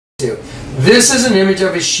This is an image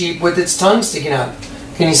of a sheep with its tongue sticking out.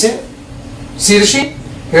 Can you see it? See the sheep?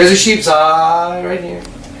 Here's a sheep's eye right here.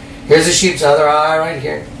 Here's a sheep's other eye right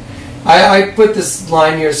here. I put this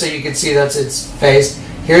line here so you can see that's its face.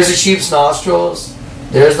 Here's a sheep's nostrils.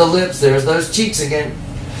 There's the lips. There's those cheeks again.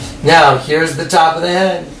 Now, here's the top of the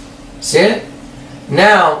head. See it?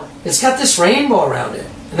 Now, it's got this rainbow around it.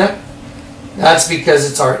 And that's because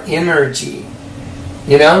it's our energy.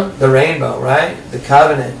 You know? The rainbow, right? The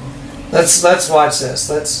covenant. Let's watch this.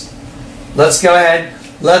 Let's go ahead.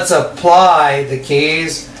 Let's apply the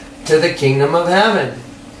keys to the kingdom of heaven.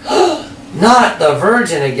 Not the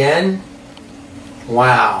virgin again.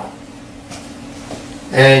 Wow.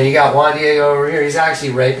 And you got Juan Diego over here. He's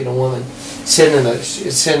actually raping a woman. It's hidden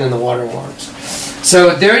in the waterworks.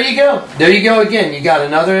 So there you go. There you go again. You got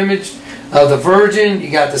another image of the virgin.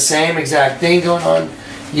 You got the same exact thing going on.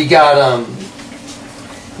 You got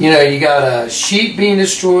you got a sheep being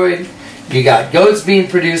destroyed. You got goats being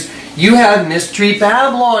produced. You have Mystery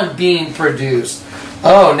Babylon being produced.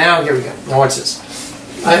 Oh, now here we go. Now watch this.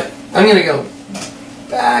 I'm going to go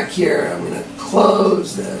back here. I'm going to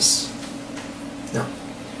close this. No.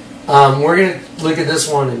 We're going to look at this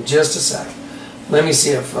one in just a sec. Let me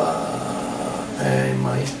see if I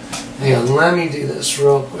might. Hang on. Let me do this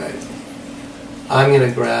real quick. I'm going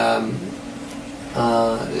to grab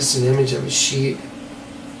this is an image of a sheep.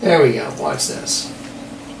 There we go. Watch this.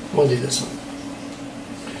 We'll do this one.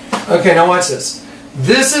 Okay, now watch this.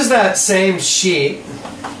 This is that same sheep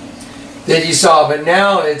that you saw, but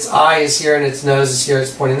now its eye is here and its nose is here.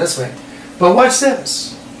 It's pointing this way. But watch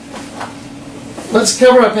this. Let's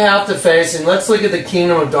cover up half the face and let's look at the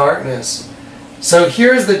kingdom of darkness. So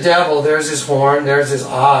here's the devil. There's his horn. There's his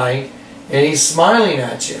eye. And he's smiling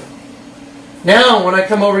at you. Now, when I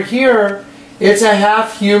come over here, it's a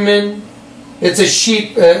half human. It's a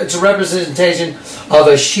sheep. It's a representation of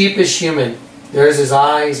a sheepish human. There's his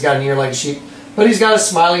eye. He's got an ear like a sheep. But he's got a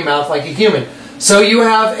smiley mouth like a human. So you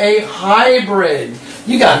have a hybrid.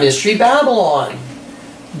 You got Mystery Babylon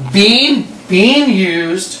being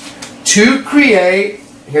used to create.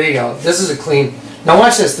 Here you go. This is a clean. Now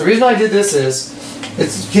watch this. The reason I did this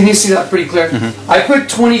is, can you see that pretty clear? Mm-hmm. I put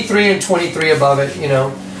 23 and 23 above it.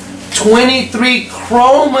 23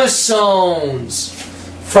 chromosomes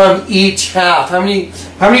from each half. How many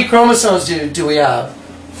chromosomes do we have?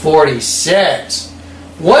 46.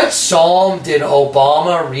 What psalm did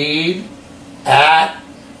Obama read at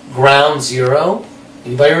ground zero?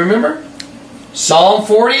 Anybody remember? Psalm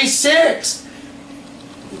 46.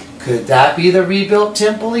 Could that be the rebuilt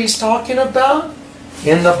temple he's talking about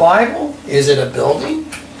in the Bible? Is it a building?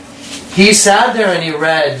 He sat there and he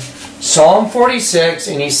read Psalm 46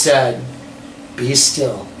 and he said, "Be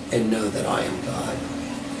still and know that I am God.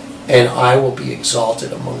 And I will be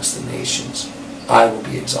exalted amongst the nations. I will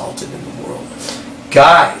be exalted in the world."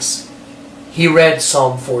 Guys, he read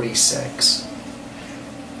Psalm 46.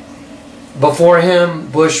 Before him,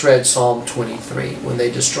 Bush read Psalm 23 when they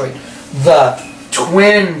destroyed the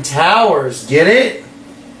Twin Towers. Get it?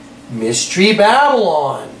 Mystery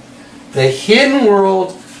Babylon. The hidden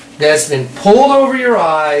world that's been pulled over your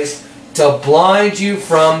eyes to blind you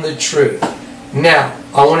from the truth. Now,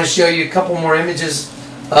 I want to show you a couple more images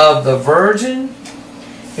of the Virgin.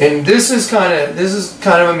 And this is kind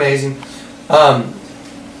of amazing. I'm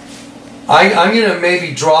going to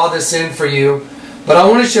maybe draw this in for you, but I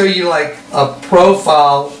want to show you like a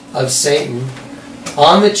profile of Satan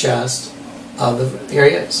on the chest of the. Here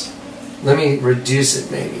he is. Let me reduce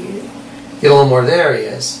it maybe. Get a little more. There he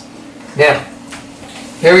is. Now,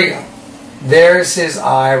 here we go. There's his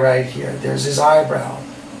eye right here. There's his eyebrow.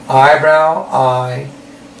 Eyebrow, eye.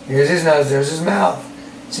 Here's his nose. There's his mouth.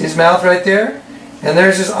 See his mouth right there? And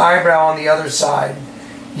there's his eyebrow on the other side.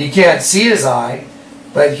 You can't see his eye,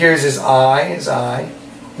 but here's his eye,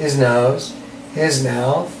 his nose, his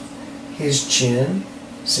mouth, his chin.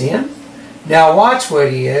 See him? Now watch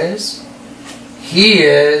what he is. He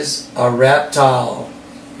is a reptile.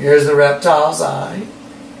 Here's the reptile's eye.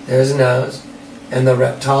 There's the nose. And the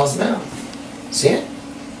reptile's mouth. See it?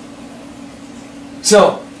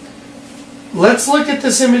 So, let's look at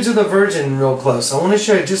this image of the Virgin real close. I want to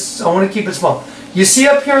show you, I want to keep it small. You see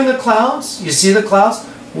up here in the clouds? You see the clouds?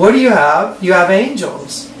 What do you have? You have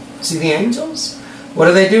angels. See the angels? What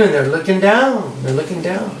are they doing? They're looking down. They're looking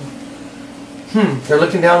down. They're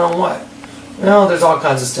looking down on what? Well, there's all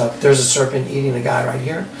kinds of stuff. There's a serpent eating a guy right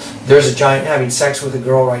here. There's a giant having sex with a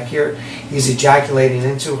girl right here. He's ejaculating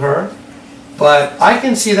into her. But I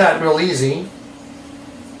can see that real easy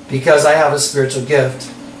because I have a spiritual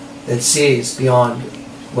gift that sees beyond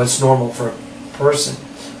what's normal for a person.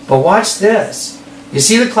 But watch this. You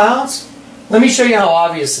see the clouds? Let me show you how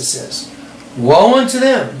obvious this is. Woe unto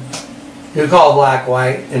them who call black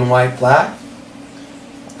white and white black.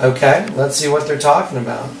 Okay, let's see what they're talking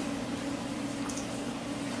about.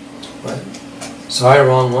 What? Sorry,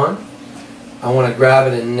 wrong one. I want to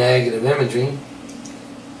grab it in negative imagery.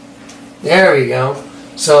 There we go.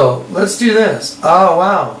 So let's do this. Oh,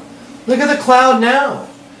 wow. Look at the cloud now.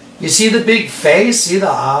 You see the big face? See the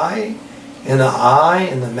eye? And the eye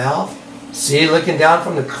and the mouth? See, looking down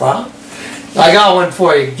from the cloud? I got one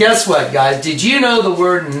for you. Guess what, guys? Did you know the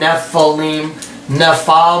word Nephilim?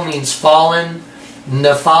 Nephal means fallen.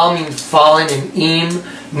 Nephal means fallen, and Im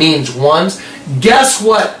means ones. Guess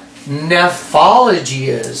what nephology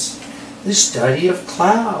is? The study of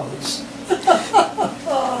clouds.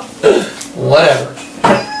 Whatever.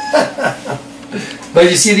 But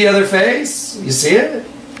you see the other face? You see it?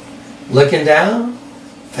 Looking down.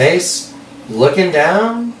 Face looking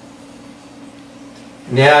down.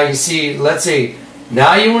 Now you see, let's see.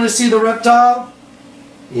 Now you want to see the reptile?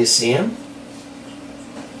 You see him?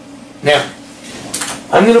 Now,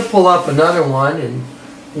 I'm going to pull up another one, and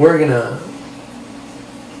we're gonna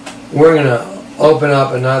open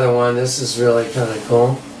up another one. This is really kind of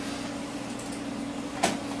cool.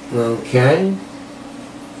 Okay.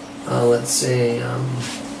 Let's see.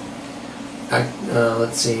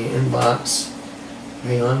 Let's see. Inbox.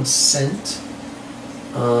 Hang on. Sent.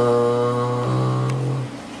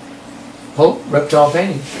 Oh, reptile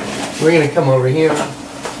painting. We're gonna come over here.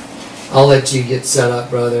 I'll let you get set up,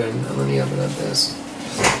 brother, and let me open up this.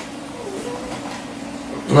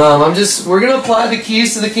 We're going to apply the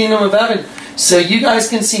keys to the kingdom of heaven so you guys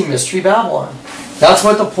can see Mystery Babylon. That's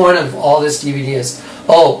what the point of all this DVD is.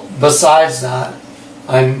 Oh, besides that,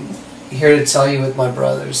 I'm here to tell you with my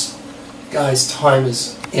brothers, guys, time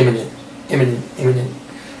is imminent.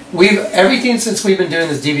 Everything since we've been doing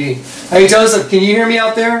this DVD. Hey, Joseph, can you hear me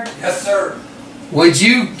out there? Yes, sir. Would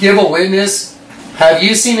you give a witness? Have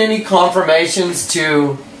you seen any confirmations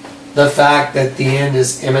to the fact that the end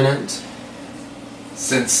is imminent?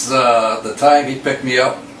 Since the time he picked me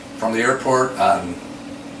up from the airport on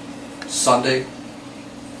Sunday,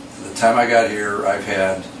 to the time I got here, I've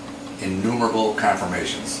had innumerable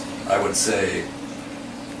confirmations. I would say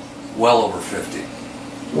well over 50.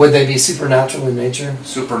 Would they be supernatural in nature?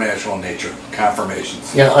 Supernatural in nature,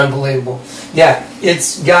 confirmations. Yeah, unbelievable. Yeah,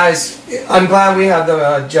 it's, guys, I'm glad we have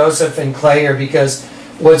the Joseph and Clay here, because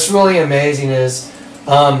what's really amazing is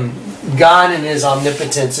God and His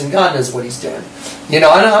omnipotence, and God knows what He's doing. You know,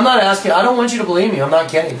 I'm not asking, I don't want you to believe me, I'm not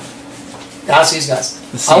kidding. Ask these guys.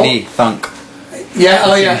 The CD, Thunk. Yeah,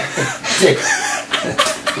 oh yeah.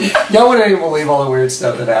 Y'all wouldn't even believe all the weird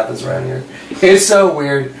stuff that happens around here. It's so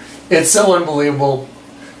weird. It's so unbelievable.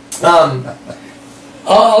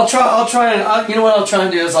 I'll try and you know what I'll try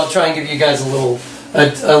and do is I'll try and give you guys a little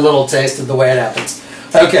taste of the way it happens.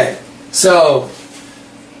 Okay, so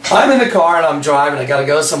I'm in the car and I'm driving. I got to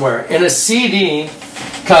go somewhere, and a CD.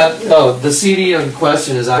 The CD in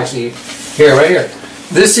question is actually here, right here.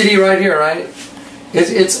 This CD right here, right?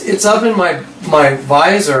 It's up in my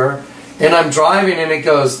visor, and I'm driving, and it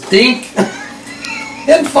goes dink,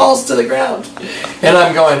 and falls to the ground, and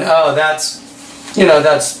I'm going, oh, that's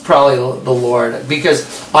probably the Lord, because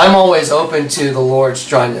I'm always open to the Lord's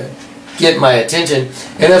trying to get my attention,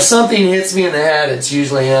 and if something hits me in the head, it's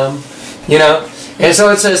usually Him, you know. And so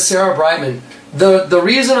it says Sarah Brightman. The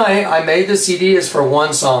reason I made the CD is for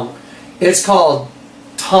one song. It's called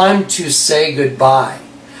Time to Say Goodbye.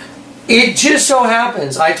 It just so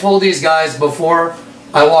happens, I told these guys before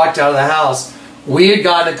I walked out of the house, we had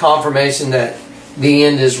gotten a confirmation that the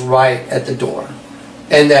end is right at the door.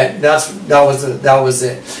 And that was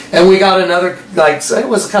it. And we got another, like, it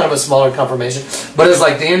was kind of a smaller confirmation, but it was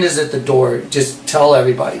like, the end is at the door, just tell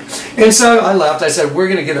everybody. And so I left. I said, we're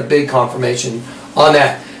going to get a big confirmation on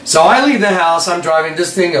that. So I leave the house, I'm driving,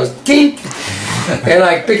 this thing goes dink, and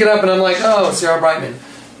I pick it up and I'm like, oh, Sarah Brightman,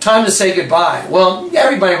 time to say goodbye. Well,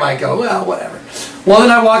 everybody might go, well, whatever. Well, then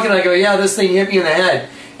I walk in and I go, yeah, this thing hit me in the head.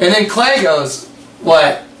 And then Clay goes,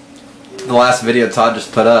 what? The last video Todd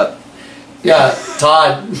just put up. Yeah,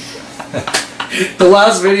 Todd. The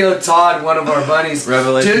last video, Todd, one of our buddies.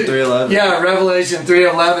 Revelation 3:11. Yeah, Revelation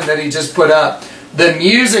 3:11 that he just put up. The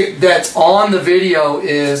music that's on the video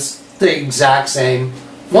is the exact same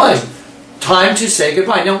one. Time to say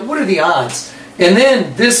goodbye. Now, what are the odds? And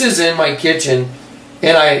then this is in my kitchen,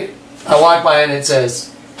 and I walk by and it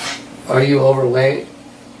says, are you overweight?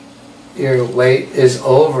 Your wait is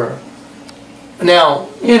over. Now,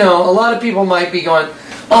 you know, a lot of people might be going,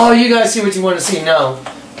 oh, you guys see what you want to see. No,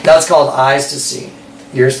 that's called eyes to see,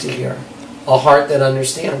 ears to hear, a heart that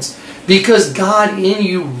understands. Because God in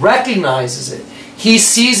you recognizes it. He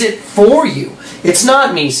sees it for you. It's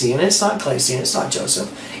not me seeing it. It's not Clay seeing it. It's not Joseph.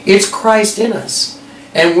 It's Christ in us.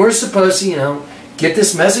 And we're supposed to, get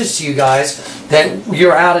this message to you guys that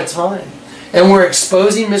you're out of time. And we're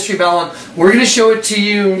exposing Mystery Babylon. We're going to show it to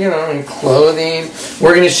you, in clothing.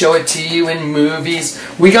 We're going to show it to you in movies.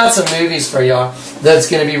 We got some movies for y'all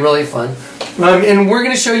that's going to be really fun. And we're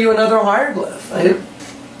going to show you another hieroglyph.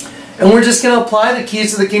 And we're just going to apply the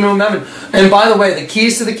keys to the kingdom of heaven. And by the way, the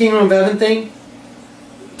keys to the kingdom of heaven thing,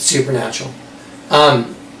 supernatural.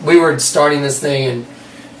 We were starting this thing and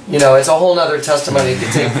it's a whole nother testimony. It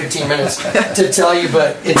could take 15 minutes to tell you,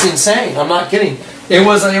 but it's insane. I'm not kidding. It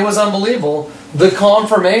was unbelievable. The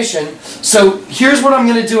confirmation. So here's what I'm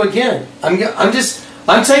going to do again.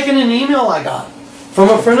 I'm taking an email I got from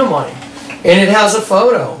a friend of mine, and it has a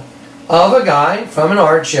photo of a guy from an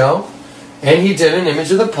art show, and he did an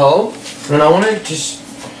image of the Pope, and I want to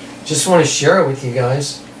just want to share it with you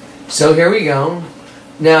guys. So here we go.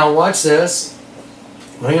 Now watch this.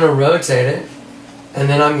 I'm going to rotate it. And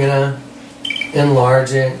then I'm going to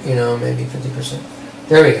enlarge it, maybe 50%.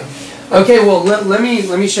 There we go. Okay, well, let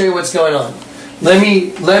me show you what's going on. Let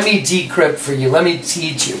me decrypt for you. Let me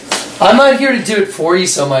teach you. I'm not here to do it for you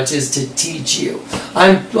so much as to teach you.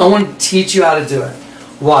 I want to teach you how to do it.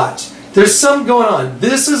 Watch. There's something going on.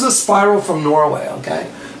 This is a spiral from Norway, okay?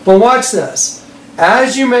 But watch this.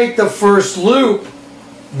 As you make the first loop,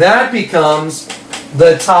 that becomes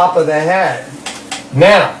the top of the head.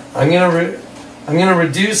 Now, I'm going to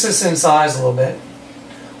reduce this in size a little bit.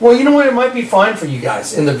 Well, you know what? It might be fine for you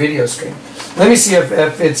guys in the video screen. Let me see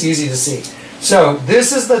if it's easy to see. So,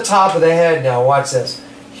 this is the top of the head now. Watch this.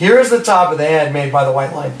 Here's the top of the head made by the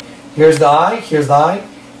white line. Here's the eye. Here's the eye.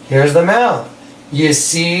 Here's the mouth. You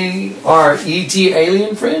see our E.T.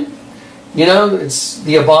 alien friend? It's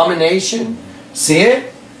the abomination. See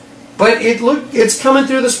it? But it's coming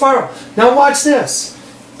through the spiral. Now, watch this.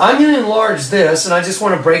 I'm going to enlarge this, and I just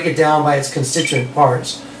want to break it down by its constituent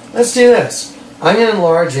parts. Let's do this. I'm going to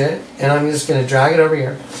enlarge it, and I'm just going to drag it over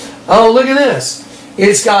here. Oh, look at this.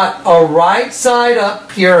 It's got a right side up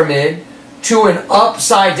pyramid to an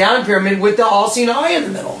upside down pyramid with the all-seeing eye in the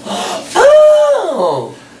middle.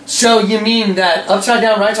 Oh! So you mean that upside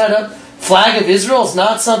down, right side up flag of Israel is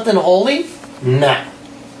not something holy? No.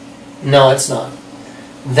 No, it's not.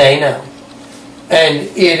 They know. And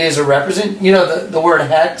it is a represent, the word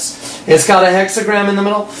hex. It's got a hexagram in the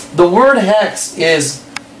middle. The word hex is,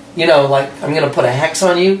 like I'm going to put a hex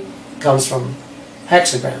on you. It comes from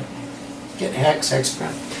hexagram. Get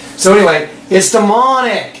hexagram. So anyway, it's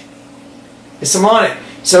demonic. It's demonic.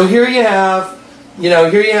 So here you have,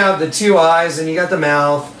 the two eyes, and you got the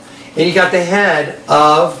mouth, and you got the head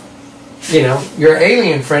of, your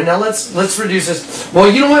alien friend. Now let's reduce this.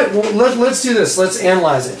 Well, you know what? Let's do this. Let's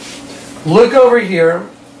analyze it. Look over here.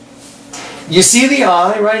 You see the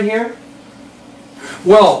eye right here?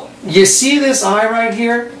 Well, you see this eye right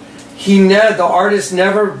here? The artist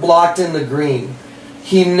never blocked in the green.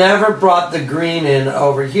 He never brought the green in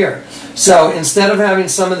over here. So instead of having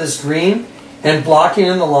some of this green and blocking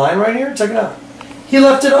in the line right here, check it out. He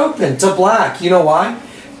left it open to black. You know why?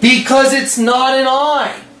 Because it's not an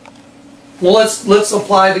eye. Well, let's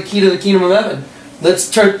apply the key to the kingdom of heaven.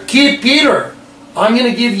 Peter. I'm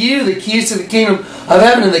going to give you the keys to the kingdom of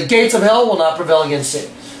heaven, and the gates of hell will not prevail against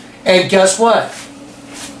it. And guess what?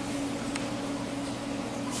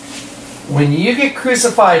 When you get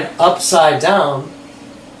crucified upside down,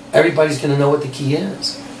 everybody's going to know what the key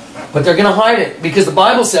is. But they're going to hide it, because the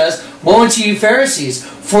Bible says, "Woe unto you Pharisees,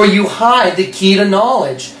 for you hide the key to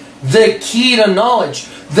knowledge." The key to knowledge.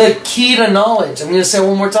 The key to knowledge. I'm going to say it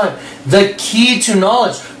one more time. The key to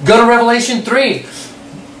knowledge. Go to Revelation 3.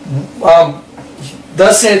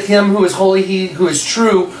 Thus saith him who is holy, he who is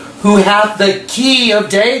true, who hath the key of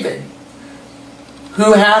David.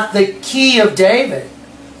 Who hath the key of David.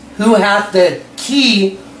 Who hath the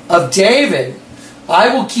key of David. I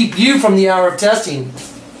will keep you from the hour of testing.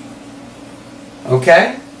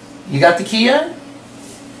 Okay? You got the key yet?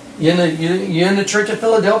 You in the Church of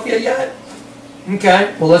Philadelphia yet?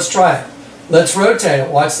 Okay, well let's try it. Let's rotate it.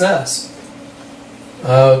 Watch this.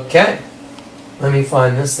 Okay. Let me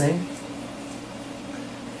find this thing.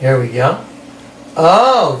 Here we go.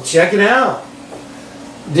 Oh, check it out.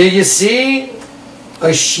 Do you see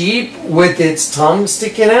a sheep with its tongue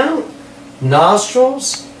sticking out?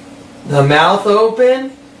 Nostrils, the mouth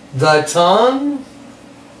open, the tongue,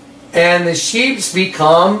 and the sheep's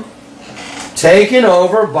become taken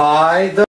over by the